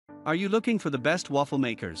Are you looking for the best waffle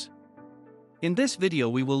makers? In this video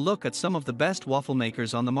we will look at some of the best waffle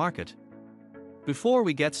makers on the market. Before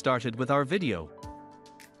we get started with our video,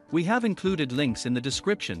 we have included links in the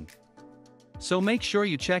description, so make sure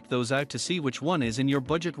you check those out to see which one is in your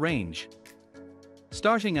budget range.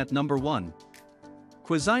 Starting at number 1.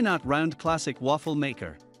 Cuisinart Round Classic Waffle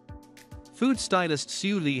Maker. Food stylist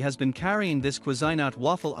Sue Lee has been carrying this Cuisinart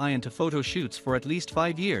waffle iron to photo shoots for at least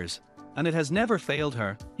 5 years, and it has never failed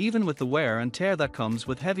her, even with the wear and tear that comes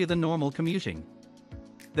with heavier than normal commuting.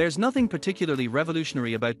 There's nothing particularly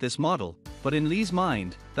revolutionary about this model, but in Lee's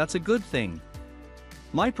mind, that's a good thing.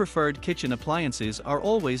 My preferred kitchen appliances are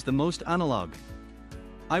always the most analog.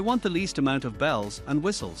 I want the least amount of bells and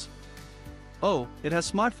whistles. Oh, it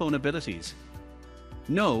has smartphone abilities.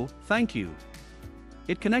 No, thank you.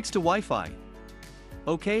 It connects to Wi-Fi.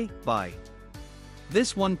 Okay, bye.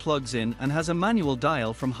 This one plugs in and has a manual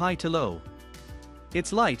dial from high to low.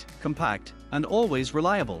 It's light, compact, and always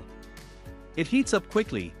reliable. It heats up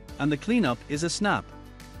quickly, and the cleanup is a snap.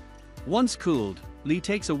 Once cooled, Lee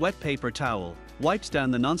takes a wet paper towel, wipes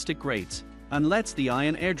down the nonstick grates, and lets the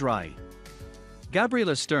iron air dry.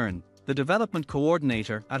 Gabriela Stern, the development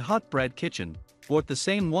coordinator at Hot Bread Kitchen, bought the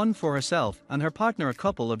same one for herself and her partner a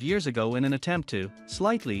couple of years ago in an attempt to,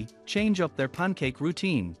 slightly, change up their pancake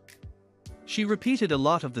routine. She repeated a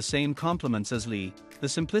lot of the same compliments as Lee: the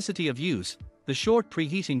simplicity of use, the short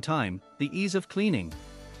preheating time, the ease of cleaning.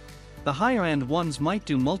 The higher-end ones might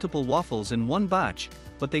do multiple waffles in one batch,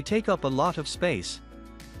 but they take up a lot of space.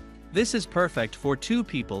 This is perfect for 2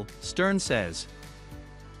 people, Stern says.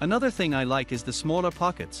 Another thing I like is the smaller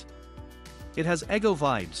pockets. It has Eggo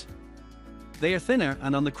vibes. They are thinner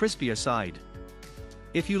and on the crispier side.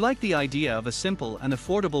 If you like the idea of a simple and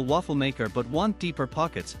affordable waffle maker but want deeper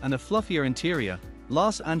pockets and a fluffier interior,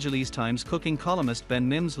 Los Angeles Times cooking columnist Ben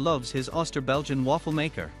Mims loves his Oster Belgian waffle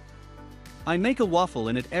maker. I make a waffle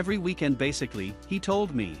in it every weekend basically, he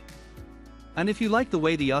told me. And if you like the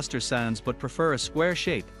way the Oster sounds but prefer a square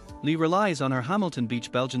shape, Lee relies on her Hamilton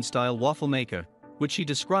Beach Belgian-style waffle maker, which she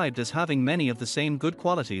described as having many of the same good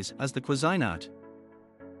qualities as the Cuisinart.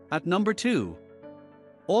 At number 2.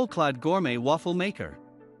 All-Clad Gourmet Waffle Maker.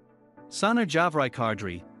 Sana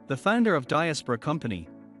Javrai-Kardri, the founder of Diaspora Company,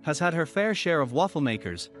 has had her fair share of waffle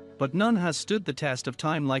makers, but none has stood the test of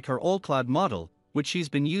time like her All-Clad model, which she's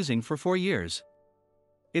been using for 4 years.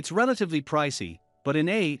 It's relatively pricey, but in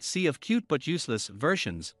a sea of cute but useless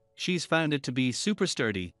versions, she's found it to be super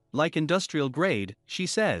sturdy, like industrial grade, she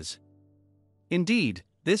says. Indeed,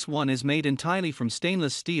 this one is made entirely from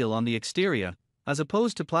stainless steel on the exterior, as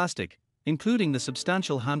opposed to plastic, including the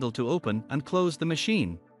substantial handle to open and close the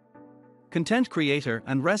machine. Content creator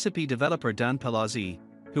and recipe developer Dan Palazzi,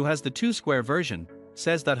 who has the 2-square version,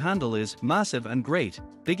 says that handle is massive and great,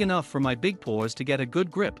 big enough for my big paws to get a good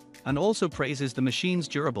grip, and also praises the machine's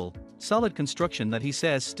durable, solid construction that he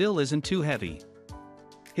says still isn't too heavy.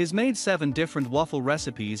 He's made 7 different waffle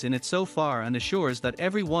recipes in it so far and assures that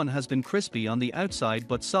every one has been crispy on the outside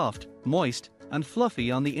but soft, moist, and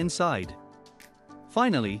fluffy on the inside.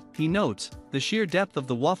 Finally, he notes, the sheer depth of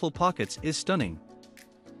the waffle pockets is stunning.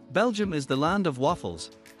 Belgium is the land of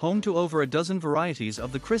waffles, home to over a dozen varieties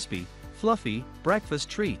of the crispy, fluffy, breakfast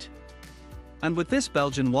treat. And with this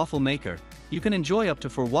Belgian waffle maker, you can enjoy up to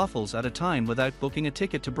 4 waffles at a time without booking a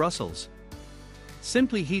ticket to Brussels.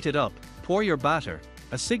 Simply heat it up, pour your batter,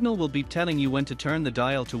 a signal will beep telling you when to turn the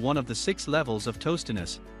dial to one of the 6 levels of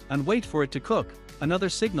toastiness, and wait for it to cook, another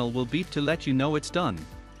signal will beep to let you know it's done.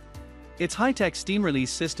 Its high-tech steam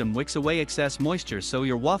release system wicks away excess moisture so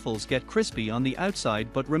your waffles get crispy on the outside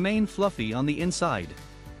but remain fluffy on the inside.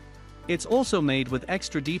 It's also made with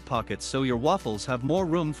extra deep pockets so your waffles have more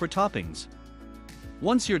room for toppings.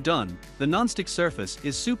 Once you're done, the non-stick surface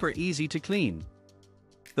is super easy to clean.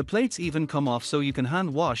 The plates even come off so you can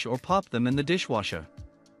hand wash or pop them in the dishwasher.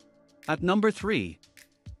 At number 3.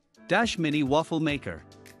 Dash Mini Waffle Maker.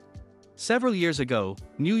 Several years ago,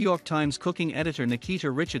 New York Times cooking editor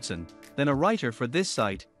Nikita Richardson, then a writer for this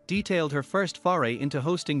site, detailed her first foray into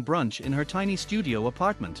hosting brunch in her tiny studio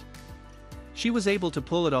apartment. She was able to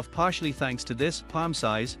pull it off partially thanks to this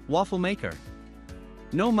palm-size waffle maker.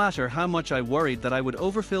 No matter how much I worried that I would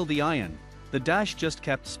overfill the iron, the Dash just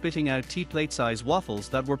kept spitting out tea-plate-size waffles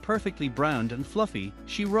that were perfectly browned and fluffy,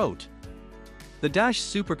 she wrote. The Dash's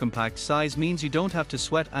super compact size means you don't have to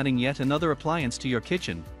sweat adding yet another appliance to your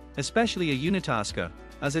kitchen, especially a unitasker,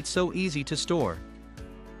 as it's so easy to store.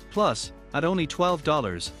 Plus, at only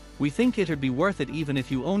 $12, we think it'd be worth it even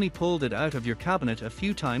if you only pulled it out of your cabinet a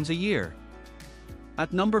few times a year.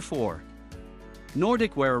 At number 4.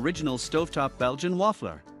 Nordic Ware Original Stovetop Belgian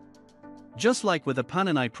Waffler. Just like with a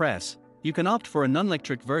Pancake press, you can opt for a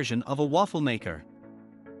non-electric version of a waffle maker.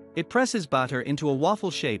 It presses batter into a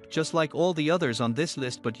waffle shape just like all the others on this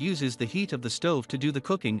list, but uses the heat of the stove to do the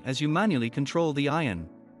cooking as you manually control the iron.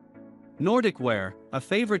 Nordic Ware, a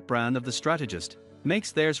favorite brand of the strategist,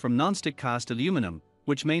 makes theirs from non-stick cast aluminum,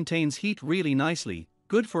 which maintains heat really nicely,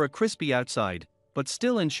 good for a crispy outside, but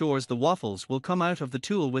still ensures the waffles will come out of the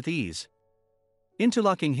tool with ease.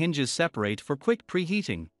 Interlocking hinges separate for quick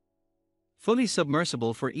preheating. Fully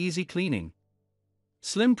submersible for easy cleaning.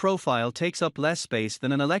 Slim profile takes up less space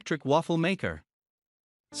than an electric waffle maker.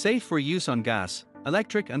 Safe for use on gas,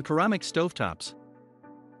 electric and ceramic stovetops.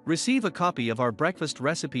 Receive a copy of our breakfast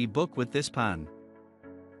recipe book with this pan.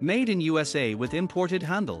 Made in USA with imported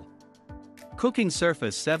handle. Cooking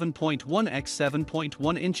surface 7.1 x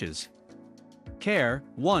 7.1 inches. Care: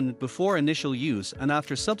 1. Before initial use and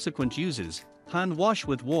after subsequent uses, hand wash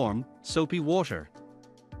with warm, soapy water.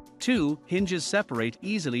 2. Hinges separate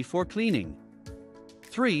easily for cleaning.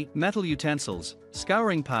 3. Metal utensils,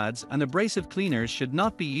 scouring pads and abrasive cleaners should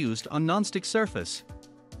not be used on non-stick surface.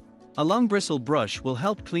 A long bristle brush will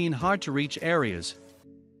help clean hard-to-reach areas.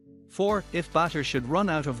 4. If batter should run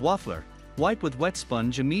out of Waffler, wipe with wet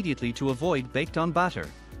sponge immediately to avoid baked-on batter.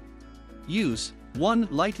 Use: 1.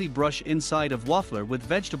 Lightly brush inside of Waffler with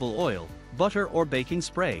vegetable oil, butter or baking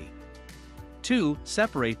spray. 2.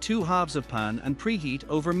 Separate 2 halves of pan and preheat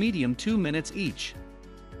over medium 2 minutes each.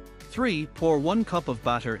 3. Pour 1 cup of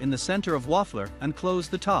batter in the center of Waffler and close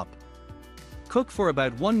the top. Cook for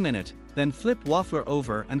about 1 minute, then flip Waffler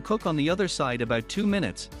over and cook on the other side about 2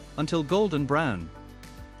 minutes, until golden brown.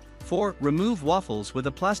 4. Remove waffles with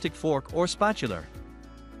a plastic fork or spatula.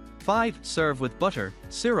 5. Serve with butter,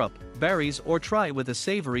 syrup, berries or try with a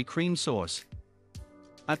savory cream sauce.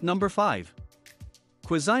 At number 5.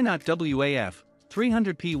 Cuisinart WAF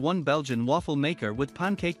 300p1 Belgian waffle maker with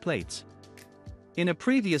pancake plates. In a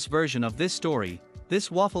previous version of this story,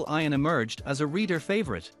 this waffle iron emerged as a reader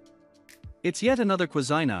favorite. It's yet another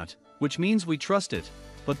Cuisinart, which means we trust it,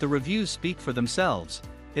 but the reviews speak for themselves.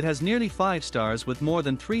 It has nearly 5 stars with more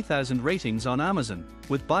than 3,000 ratings on Amazon,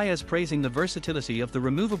 with buyers praising the versatility of the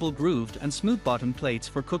removable grooved and smooth-bottomed plates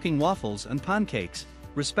for cooking waffles and pancakes,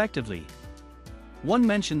 respectively. One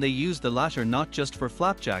mentioned they use the latter not just for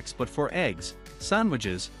flapjacks but for eggs,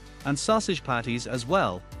 sandwiches, and sausage patties as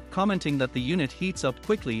well, commenting that the unit heats up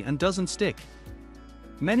quickly and doesn't stick.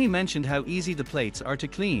 Many mentioned how easy the plates are to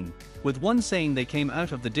clean, with one saying they came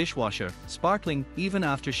out of the dishwasher, sparkling even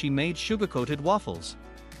after she made sugar-coated waffles.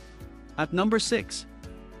 At number 6.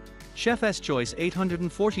 Chef's Choice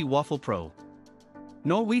 840 WafflePro.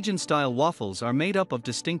 Norwegian-style waffles are made up of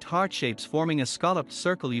distinct heart shapes forming a scalloped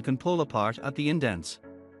circle you can pull apart at the indents.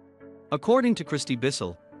 According to Christy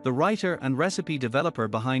Bissell, the writer and recipe developer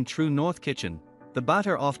behind True North Kitchen, the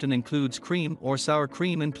batter often includes cream or sour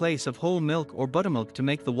cream in place of whole milk or buttermilk to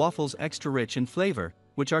make the waffles extra rich in flavor,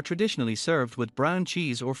 which are traditionally served with brown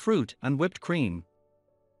cheese or fruit and whipped cream.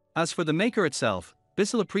 As for the maker itself,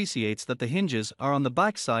 Bissell appreciates that the hinges are on the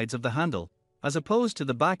back sides of the handle, as opposed to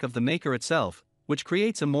the back of the maker itself, which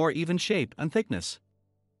creates a more even shape and thickness.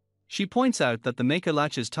 She points out that the maker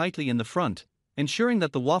latches tightly in the front, ensuring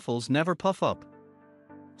that the waffles never puff up.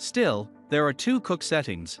 Still, there are 2 cook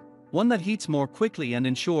settings. One that heats more quickly and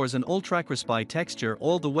ensures an ultra-crispy texture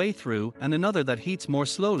all the way through, and another that heats more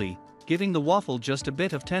slowly, giving the waffle just a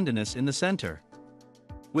bit of tenderness in the center.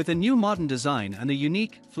 With a new modern design and a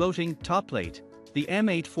unique, floating top plate, the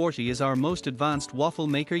M840 is our most advanced waffle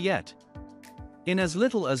maker yet. In as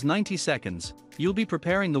little as 90 seconds, you'll be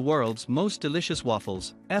preparing the world's most delicious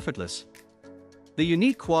waffles, effortless. The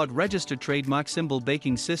unique quad-registered trademark symbol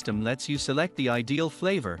baking system lets you select the ideal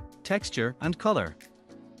flavor, texture, and color.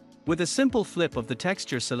 With a simple flip of the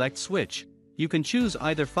texture select switch, you can choose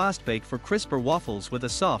either fast bake for crisper waffles with a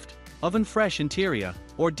soft, oven-fresh interior,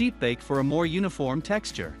 or deep bake for a more uniform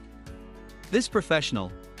texture. This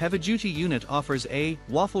professional, heavy-duty unit offers a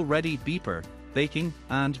waffle-ready beeper, baking,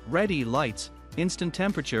 and ready lights, instant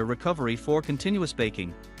temperature recovery for continuous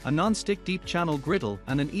baking, a non-stick deep channel griddle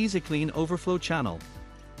and an easy clean overflow channel.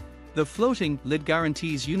 The floating lid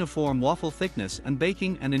guarantees uniform waffle thickness and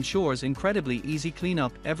baking and ensures incredibly easy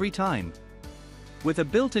cleanup every time. With a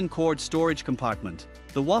built-in cord storage compartment,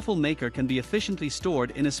 the waffle maker can be efficiently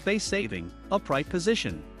stored in a space-saving, upright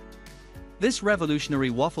position. This revolutionary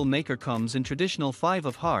waffle maker comes in traditional 5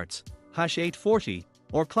 of hearts, #840,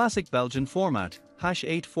 or classic Belgian format,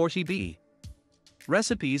 #840B.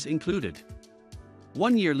 Recipes included.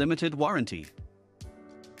 1-year limited warranty.